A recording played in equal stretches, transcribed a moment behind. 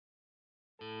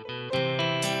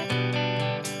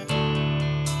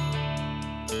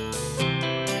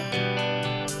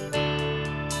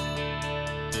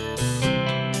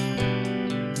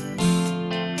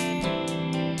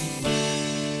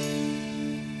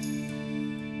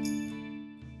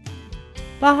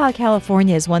Baja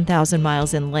California is 1,000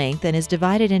 miles in length and is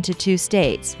divided into two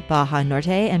states, Baja Norte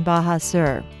and Baja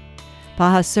Sur.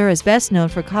 Baja Sur is best known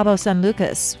for Cabo San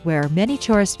Lucas, where many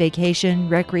tourists vacation,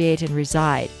 recreate, and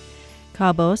reside.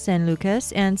 Cabo San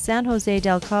Lucas and San Jose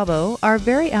del Cabo are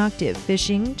very active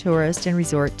fishing, tourist, and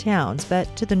resort towns,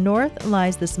 but to the north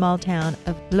lies the small town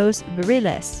of Los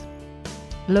Barriles.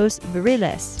 Los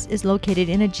Barriles is located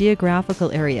in a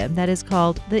geographical area that is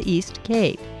called the East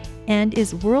Cape and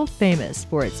is world famous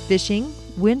for its fishing,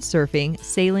 windsurfing,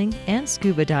 sailing, and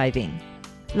scuba diving.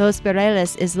 Los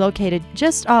Barriles is located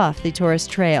just off the tourist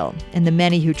trail, and the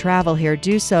many who travel here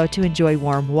do so to enjoy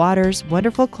warm waters,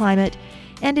 wonderful climate,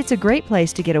 and it's a great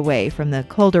place to get away from the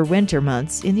colder winter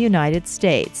months in the United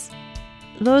States.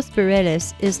 Los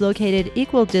Barriles is located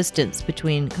equal distance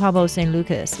between Cabo San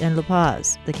Lucas and La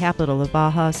Paz, the capital of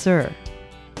Baja Sur.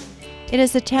 It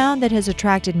is a town that has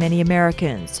attracted many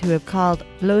Americans who have called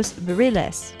Los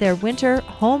Barriles their winter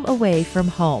home away from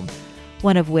home,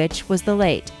 one of which was the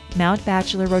late Mount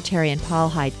Bachelor Rotarian Paul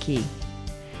Heidtke.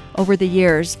 Over the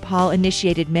years, Paul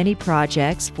initiated many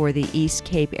projects for the East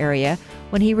Cape area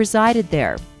when he resided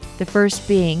there, the first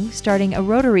being starting a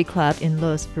Rotary Club in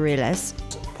Los Barriles.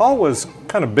 Paul was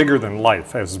kind of bigger than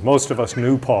life, as most of us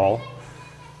knew Paul.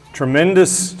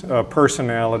 Tremendous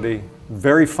personality,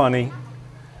 very funny,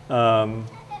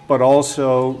 but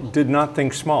also did not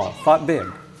think small, thought big.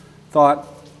 Thought,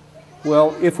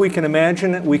 well, if we can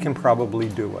imagine it, we can probably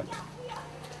do it.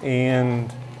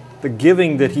 And the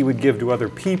giving that he would give to other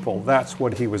people, that's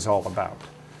what he was all about.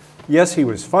 Yes, he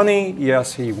was funny.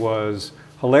 Yes, he was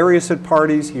hilarious at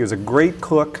parties. He was a great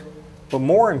cook. But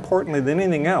more importantly than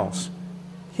anything else,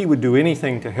 he would do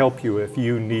anything to help you if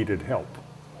you needed help.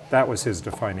 That was his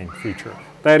defining feature.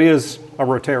 That is a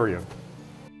Rotarian.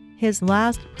 His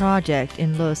last project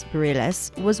in Los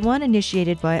Barriles was one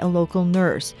initiated by a local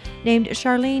nurse named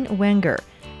Charlene Wenger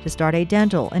to start a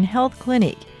dental and health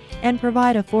clinic and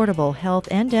provide affordable health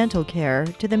and dental care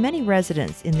to the many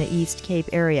residents in the East Cape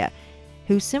area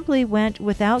who simply went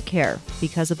without care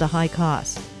because of the high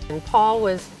costs. And Paul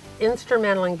was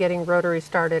instrumental in getting Rotary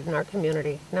started in our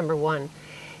community, number one.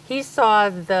 He saw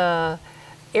the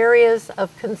areas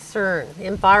of concern,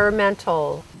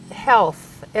 environmental,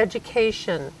 health,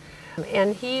 education,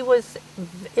 and he was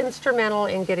instrumental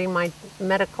in getting my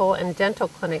medical and dental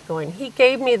clinic going. He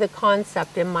gave me the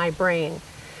concept in my brain.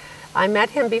 I met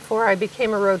him before I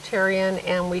became a Rotarian,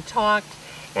 and we talked,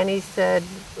 and he said,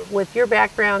 with your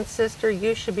background, sister,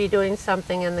 you should be doing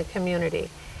something in the community.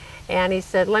 And he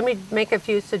said, let me make a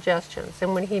few suggestions.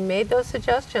 And when he made those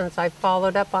suggestions, I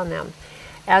followed up on them.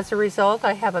 As a result,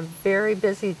 I have a very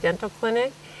busy dental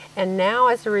clinic, and now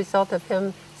as a result of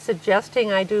him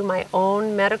suggesting I do my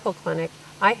own medical clinic,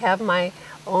 I have my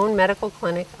own medical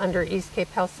clinic under East Cape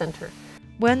Health Center.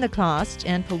 When the cost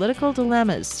and political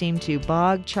dilemmas seemed to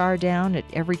bog Char down at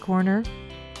every corner,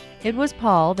 it was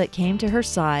Paul that came to her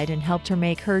side and helped her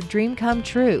make her dream come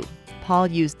true. Paul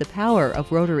used the power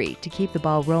of Rotary to keep the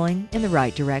ball rolling in the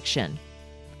right direction.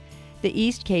 The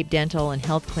East Cape Dental and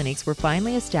Health Clinics were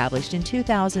finally established in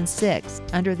 2006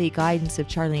 under the guidance of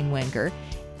Charlene Wenger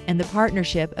and the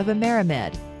partnership of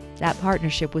Amerimed. That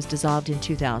partnership was dissolved in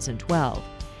 2012.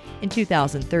 In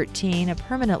 2013, a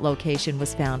permanent location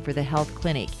was found for the health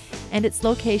clinic, and its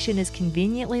location is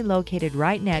conveniently located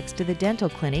right next to the dental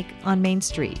clinic on Main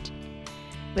Street.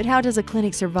 But how does a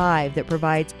clinic survive that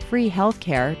provides free health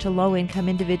care to low-income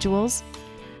individuals?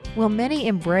 Well, many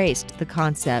embraced the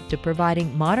concept of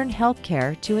providing modern health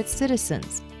care to its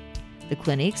citizens. The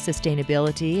clinic's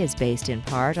sustainability is based in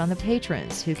part on the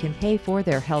patrons who can pay for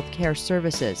their health care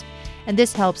services, and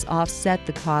this helps offset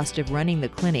the cost of running the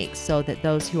clinic so that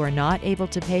those who are not able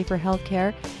to pay for health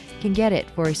care can get it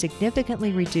for a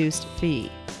significantly reduced fee.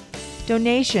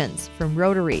 Donations from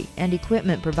Rotary and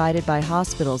equipment provided by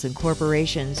hospitals and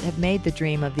corporations have made the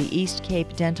dream of the East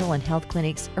Cape Dental and Health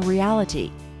Clinics a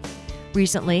reality.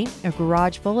 Recently, a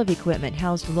garage full of equipment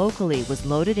housed locally was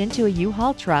loaded into a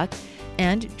U-Haul truck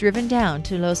and driven down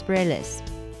to Los Barriles.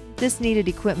 This needed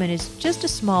equipment is just a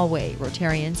small way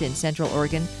Rotarians in Central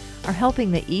Oregon are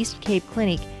helping the East Cape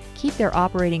Clinic keep their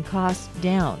operating costs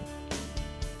down.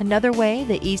 Another way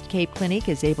the East Cape Clinic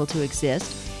is able to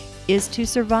exist is to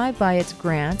survive by its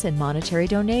grants and monetary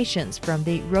donations from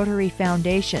the Rotary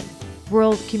Foundation,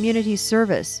 World Community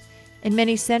Service, and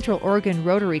many Central Oregon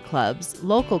Rotary clubs,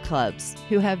 local clubs,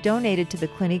 who have donated to the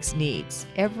clinic's needs.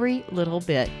 Every little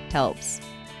bit helps.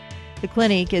 The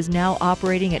clinic is now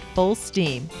operating at full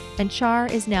steam, and CHAR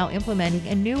is now implementing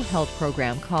a new health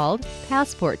program called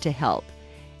Passport to Health.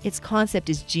 Its concept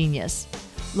is genius.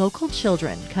 Local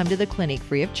children come to the clinic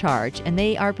free of charge, and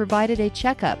they are provided a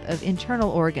checkup of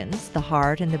internal organs, the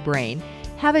heart and the brain,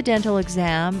 have a dental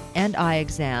exam and eye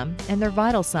exam, and their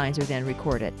vital signs are then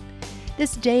recorded.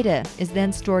 This data is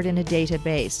then stored in a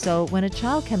database, so when a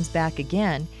child comes back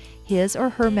again, his or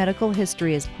her medical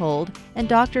history is pulled, and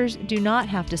doctors do not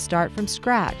have to start from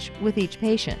scratch with each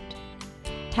patient.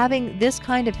 Having this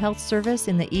kind of health service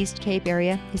in the East Cape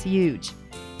area is huge.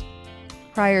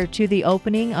 Prior to the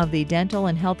opening of the dental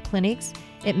and health clinics,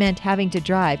 it meant having to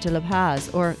drive to La Paz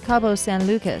or Cabo San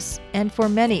Lucas, and for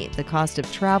many, the cost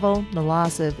of travel, the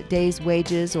loss of days'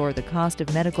 wages, or the cost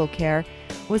of medical care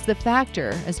was the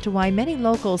factor as to why many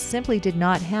locals simply did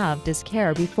not have this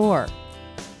care before.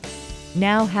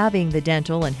 Now having the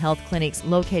dental and health clinics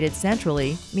located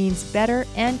centrally means better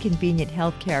and convenient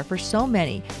health care for so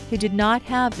many who did not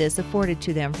have this afforded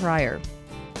to them prior.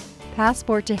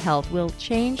 Passport to Health will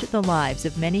change the lives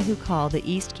of many who call the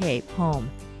East Cape home.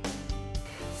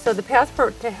 So the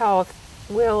Passport to Health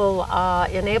will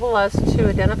enable us to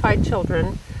identify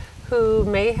children who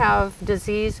may have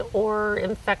disease or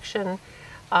infection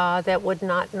that would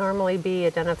not normally be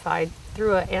identified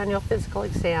through an annual physical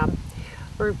exam.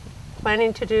 We're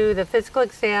planning to do the physical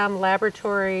exam,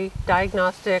 laboratory,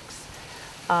 diagnostics,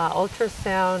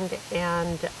 ultrasound,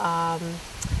 and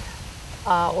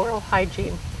oral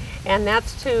hygiene. And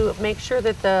that's to make sure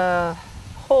that the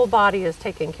whole body is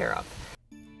taken care of.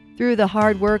 Through the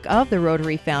hard work of the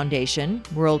Rotary Foundation,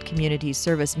 World Community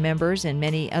Service members, and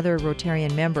many other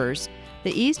Rotarian members,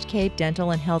 the East Cape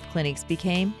Dental and Health Clinics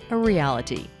became a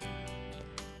reality.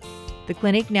 The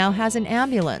clinic now has an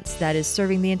ambulance that is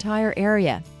serving the entire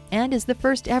area and is the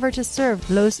first ever to serve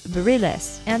Los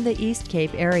Barriles and the East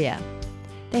Cape area.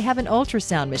 They have an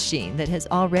ultrasound machine that has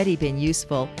already been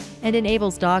useful and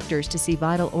enables doctors to see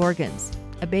vital organs,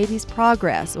 a baby's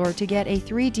progress, or to get a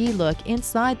 3D look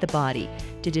inside the body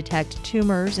to detect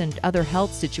tumors and other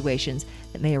health situations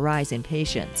that may arise in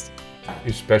patients.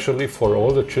 Especially for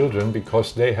all the children,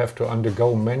 because they have to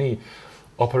undergo many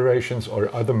operations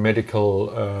or other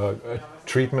medical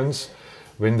treatments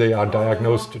when they are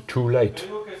diagnosed too late.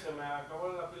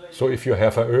 So if you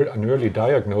have an early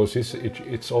diagnosis,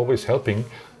 it's always helping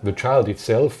the child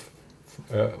itself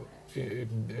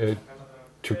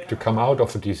to come out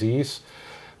of the disease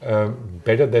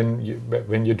better than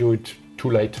when you do it too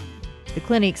late. The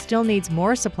clinic still needs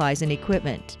more supplies and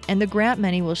equipment, and the grant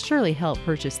money will surely help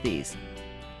purchase these.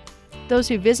 Those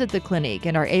who visit the clinic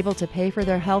and are able to pay for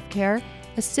their health care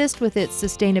assist with its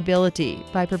sustainability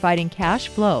by providing cash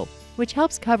flow, which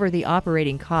helps cover the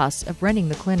operating costs of running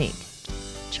the clinic.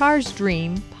 Char's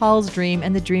dream, Paul's dream,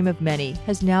 and the dream of many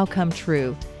has now come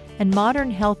true, and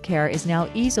modern health care is now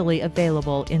easily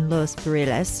available in Los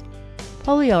Barriles.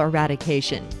 Polio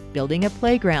eradication, building a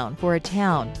playground for a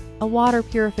town, a water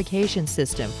purification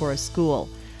system for a school,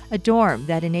 a dorm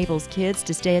that enables kids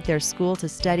to stay at their school to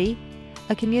study,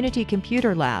 a community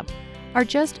computer lab, are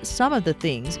just some of the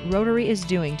things Rotary is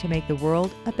doing to make the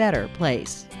world a better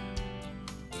place.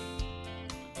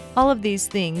 All of these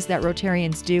things that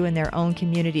Rotarians do in their own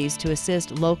communities to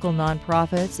assist local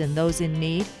nonprofits and those in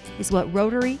need is what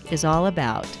Rotary is all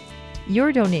about.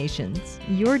 Your donations,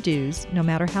 your dues, no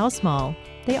matter how small,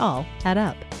 they all add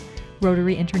up.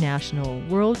 Rotary International,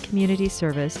 World Community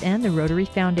Service, and the Rotary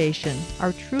Foundation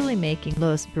are truly making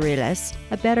Los Barriles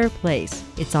a better place.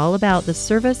 It's all about the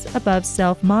service above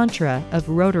self mantra of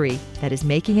Rotary that is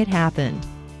making it happen.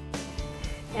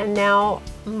 And now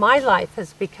my life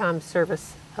has become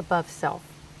service above self.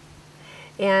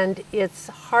 And it's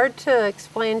hard to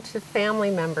explain to family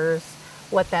members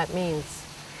what that means.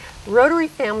 Rotary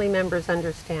family members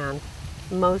understand.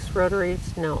 Most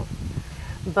Rotaries know.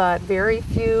 But very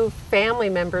few family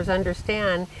members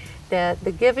understand that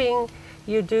the giving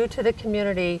you do to the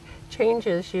community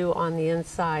changes you on the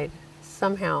inside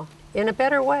somehow, in a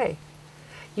better way.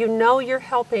 You know you're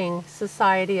helping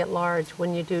society at large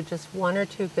when you do just one or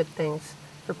two good things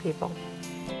for people.